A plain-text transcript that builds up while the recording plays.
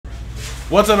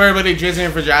What's up, everybody? Jason here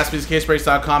for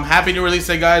JaspysCaseBreaks.com. Happy new release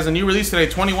day, guys. A new release today,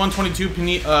 21-22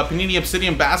 Panini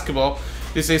Obsidian Basketball.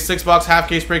 This is a 6-box half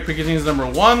case break. Packaging is number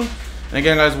 1. And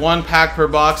again, guys, 1 pack per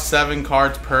box, 7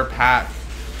 cards per pack.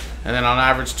 And then on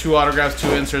average, 2 autographs,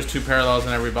 2 inserts, 2 parallels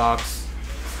in every box.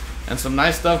 And some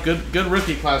nice stuff. Good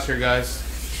rookie class here, guys.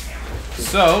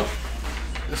 So,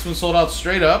 this one sold out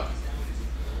straight up.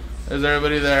 There's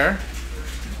everybody there.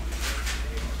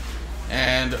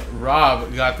 And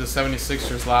Rob got the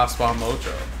 76ers last spot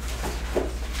mojo.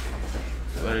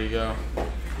 So there you go.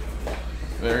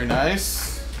 Very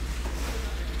nice.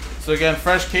 So again,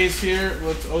 fresh case here.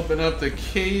 Let's open up the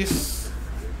case.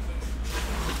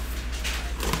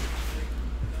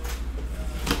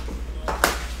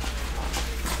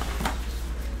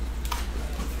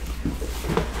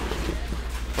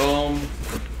 Boom.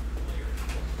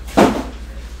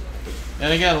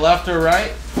 And again, left or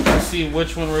right. Let's see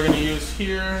which one we're going to use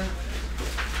here.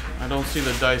 I don't see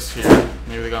the dice here.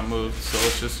 Maybe they got moved, so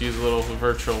let's just use a little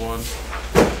virtual one.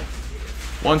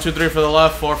 1, 2, 3 for the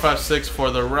left, 4, 5, 6 for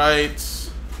the right.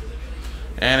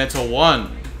 And it's a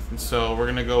 1. So we're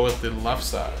going to go with the left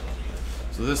side.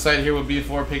 So this side here would be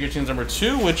for Packaging number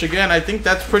 2, which again, I think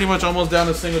that's pretty much almost down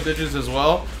to single digits as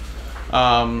well.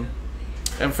 And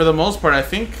for the most part, I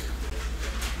think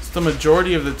the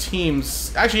majority of the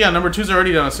teams, actually, yeah, number 2's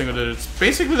already down to single digits.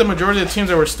 Basically, the majority of the teams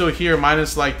that were still here,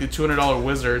 minus like the $200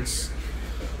 Wizards,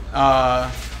 that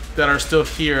are still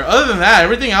here. Other than that,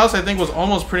 everything else I think was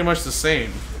almost pretty much the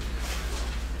same.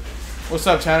 What's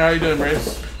up, Tanner? How you doing,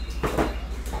 Brace?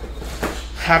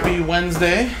 Happy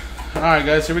Wednesday. All right,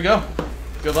 guys, here we go.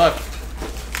 Good luck.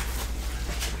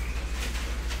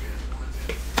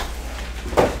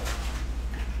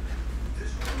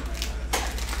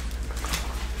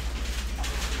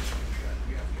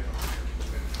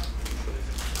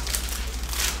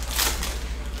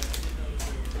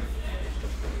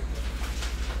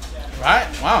 Right?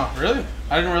 Wow, really?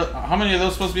 I didn't really. How many of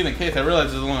those supposed to be in the case? I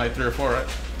realized there's only like 3 or 4, right?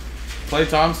 Klay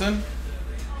Thompson.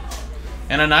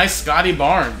 And a nice Scotty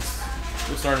Barnes.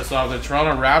 We'll start us off. The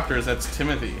Toronto Raptors, that's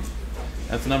Timothy.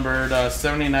 That's numbered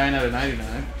 79 out of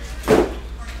 99.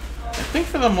 I think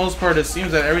for the most part, it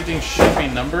seems that everything should be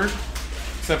numbered.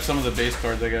 Except some of the base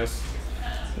cards, I guess.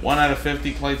 1 out of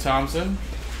 50, Klay Thompson.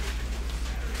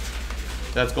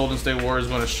 That's Golden State Warriors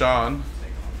one of Sean.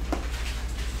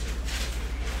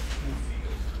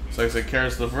 So like I said,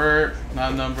 Karis LeVert,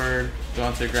 not numbered.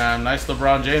 Devontae Graham. Nice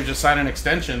LeBron James just signed an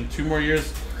extension. 2 more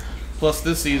years plus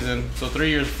this season. So 3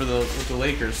 years for with the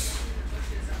Lakers.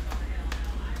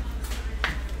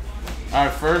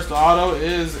 Alright, first auto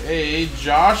is a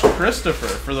Josh Christopher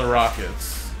for the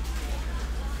Rockets.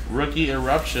 Rookie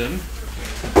Eruption.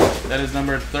 That is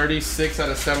number 36 out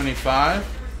of 75.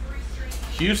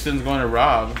 Houston's going to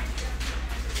Rob.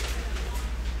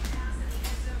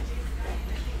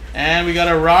 And we got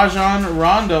a Rajon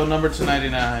Rondo, number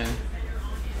 299.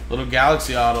 Little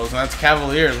Galaxy autos. And that's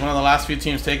Cavaliers, one of the last few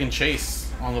teams taking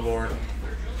Chase on the board.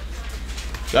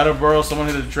 Got a Burrow, someone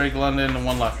hit a Drake London, and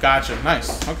 1 left. Gotcha.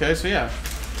 Nice. Okay, so yeah.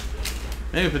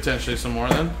 Maybe potentially some more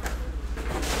then.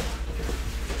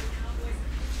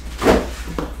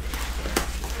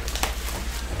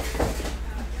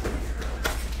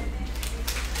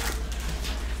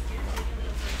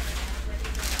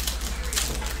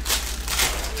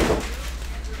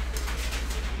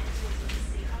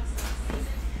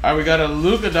 Alright, we got a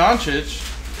Luka Doncic,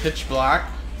 pitch black,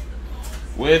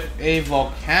 with a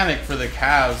Volcanic for the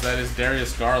Cavs. That is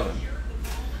Darius Garland.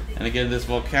 And again, this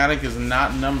Volcanic is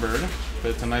not numbered,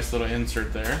 but it's a nice little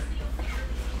insert there.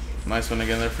 Nice one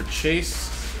again there for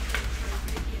Chase.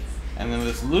 And then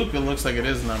this Luka looks like it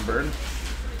is numbered.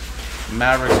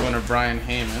 Mavericks winner Brian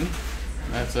Heyman.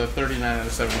 That's a 39 out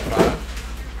of 75.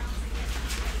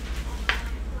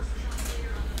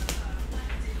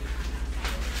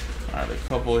 Alright, a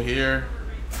couple here.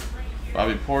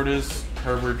 Bobby Portis,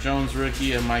 Herbert Jones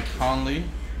rookie, and Mike Conley.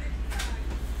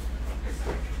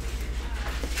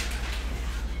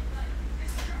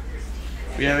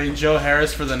 We have a Joe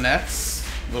Harris for the Nets,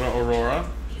 little Aurora.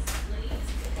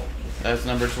 That's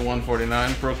number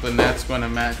 149. Brooklyn Nets going to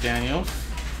Matt Daniels.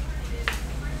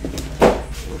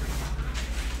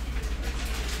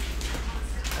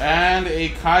 And a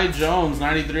Kai Jones,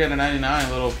 93 out of 99,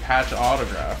 little patch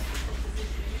autograph.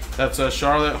 That's a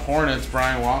Charlotte Hornets,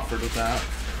 Brian Watford with that.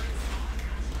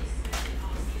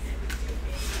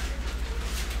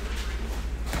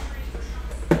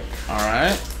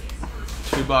 Alright.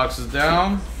 2 boxes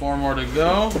down, 4 more to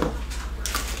go.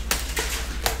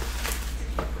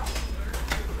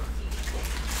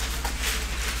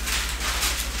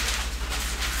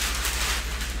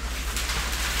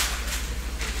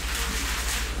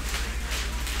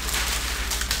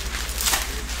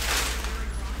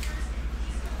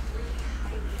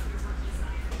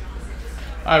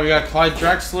 All right, we got Clyde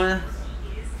Drexler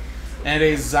and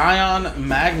a Zion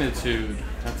Magnitude.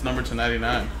 That's number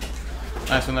 /99.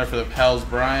 Nice one there for the Pels,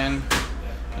 Brian.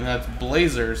 And that's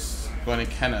Blazers going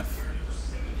to Kenneth.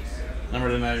 Number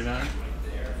 /99.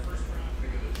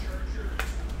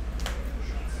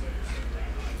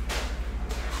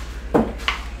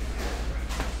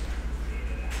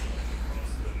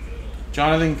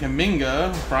 Jonathan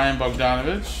Kuminga, Brian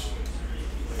Bogdanovich.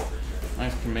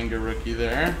 Nice Kuminga rookie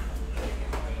there.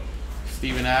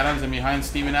 Steven Adams, and behind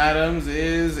Steven Adams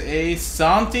is a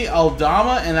Santi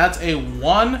Aldama, and that's a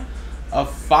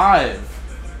 1/5.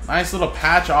 Nice little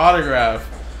patch autograph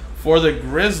for the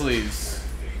Grizzlies.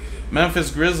 Memphis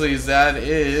Grizzlies, that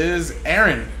is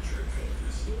Aaron.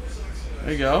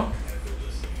 There you go.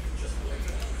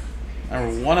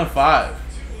 Number 1/5.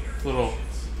 Little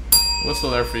whistle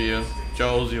there for you.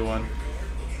 Joe owes you one.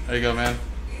 There you go, man.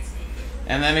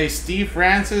 And then a Steve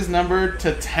Francis, number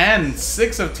 /10.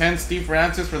 6/10 Steve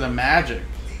Francis for the Magic.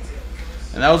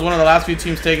 And that was one of the last few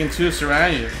teams taken to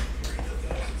Serrano.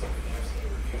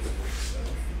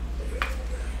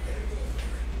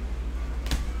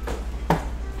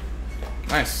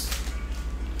 Nice.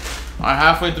 All right,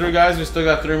 halfway through, guys. We still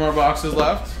got 3 more boxes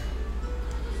left.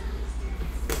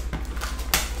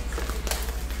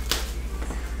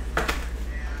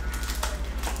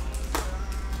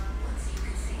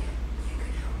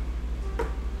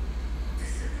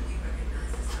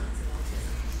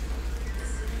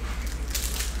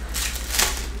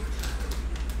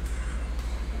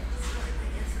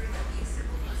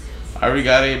 All right, we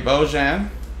got a Bojan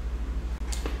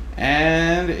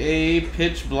and a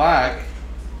pitch black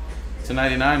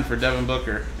 /99 for Devin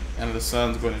Booker, and the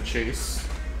Suns going to Chase.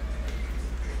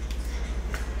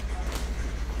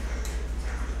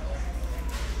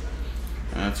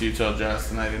 And that's Utah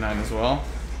Jazz /99 as well.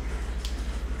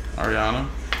 Ariana.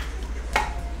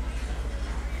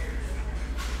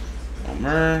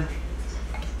 Omer.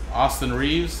 Austin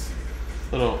Reeves.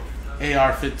 Little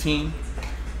AR-15.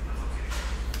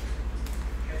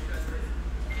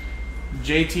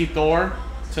 JT Thor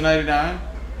 /99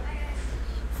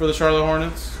 for the Charlotte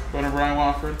Hornets. Going to Brian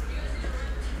Wofford.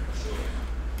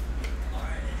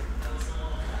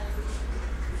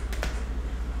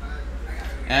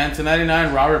 And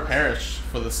 /99 Robert Parrish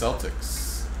for the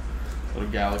Celtics. Little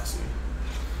Galaxy.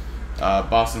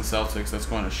 Boston Celtics. That's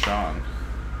going to Sean.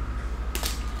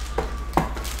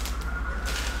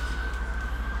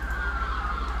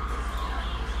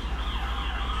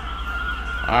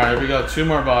 All right, we got 2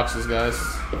 more boxes, guys.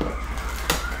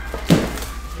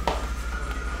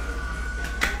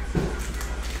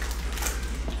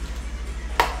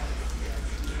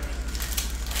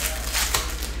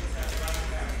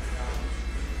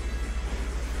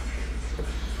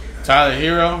 Tyler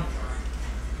Hero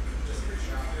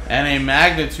and a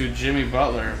Magnitude Jimmy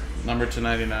Butler, number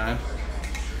 /99.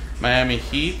 Miami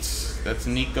Heat, that's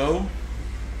Nico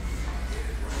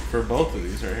for both of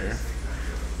these right here.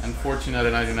 And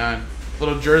 14/99.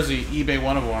 Little jersey, eBay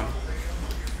 1/1.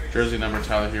 Jersey number,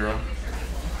 Tyler Hero.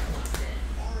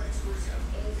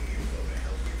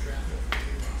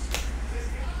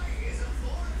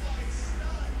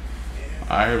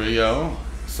 Alright, here we go.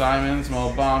 Simons,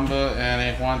 Mo Bamba, and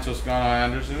a Juan Toscano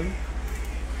Anderson.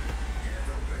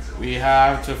 We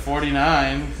have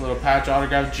 /49, little patch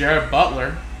autograph, Jared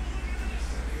Butler.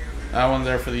 That one's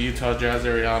there for the Utah Jazz,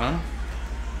 Ariana.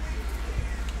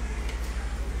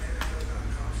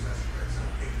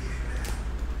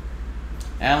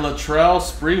 And Latrell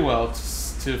Sprewell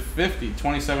 /50,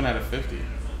 27/50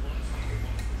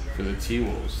 for the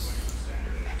T-Wolves.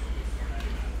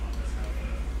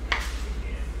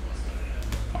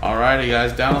 Alrighty,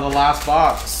 guys, down to the last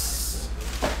box.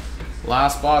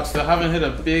 Last box. Still haven't hit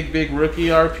a big rookie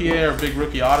RPA or big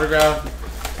rookie autograph.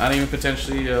 Not even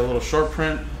potentially a little short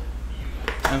print,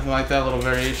 anything like that. A little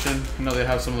variation. You know they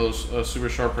have some of those super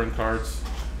short print cards,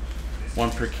 1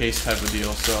 per case type of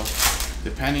deal. So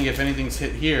depending if anything's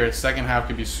hit here, second half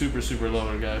could be super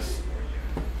lower, guys.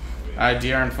 Alright,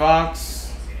 De'Aaron Fox.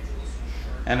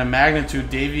 And a Magnitude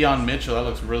Davion Mitchell. That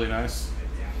looks really nice.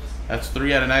 That's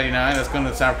 3/99. That's going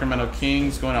to the Sacramento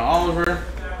Kings. Going to Oliver.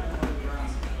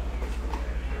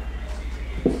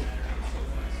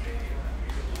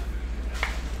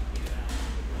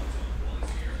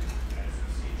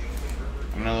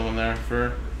 Another one there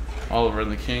for Oliver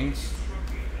and the Kings.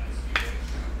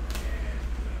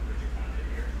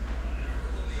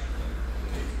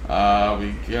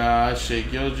 We got Shea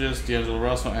Gilgeous, D'Angelo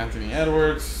Russell, Anthony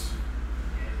Edwards.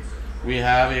 We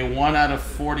have a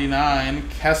 1/49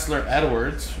 Kessler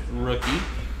Edwards rookie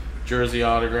jersey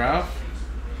autograph.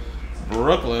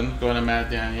 Brooklyn going to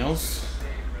Matt Daniels.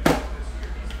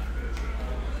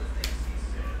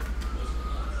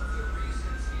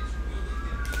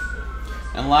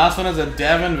 And last one is a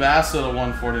Devin Vassell to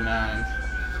 149.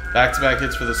 Back-to-back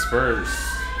hits for the Spurs.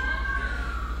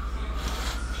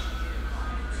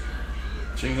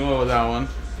 Chinghua with that one.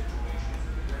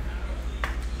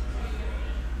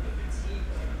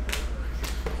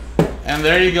 And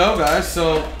there you go, guys.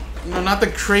 So, you know, not the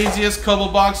craziest couple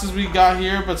boxes we got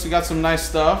here, but we got some nice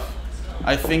stuff.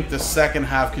 I think the second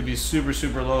half could be super,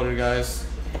 super loaded, guys,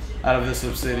 out of this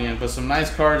Obsidian. But some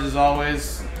nice cards as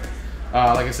always.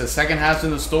 Like I said, second half's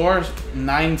in the store.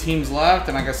 9 teams left.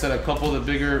 And like I said, a couple of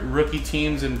the bigger rookie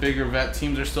teams and bigger vet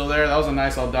teams are still there. That was a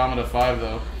nice Aldama 5,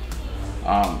 though.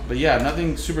 But yeah,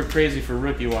 nothing super crazy for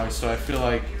rookie-wise. So I feel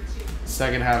like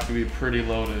second half could be pretty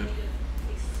loaded.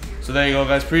 So there you go,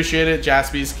 guys. Appreciate it.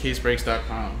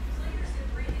 JaspysCaseBreaks.com.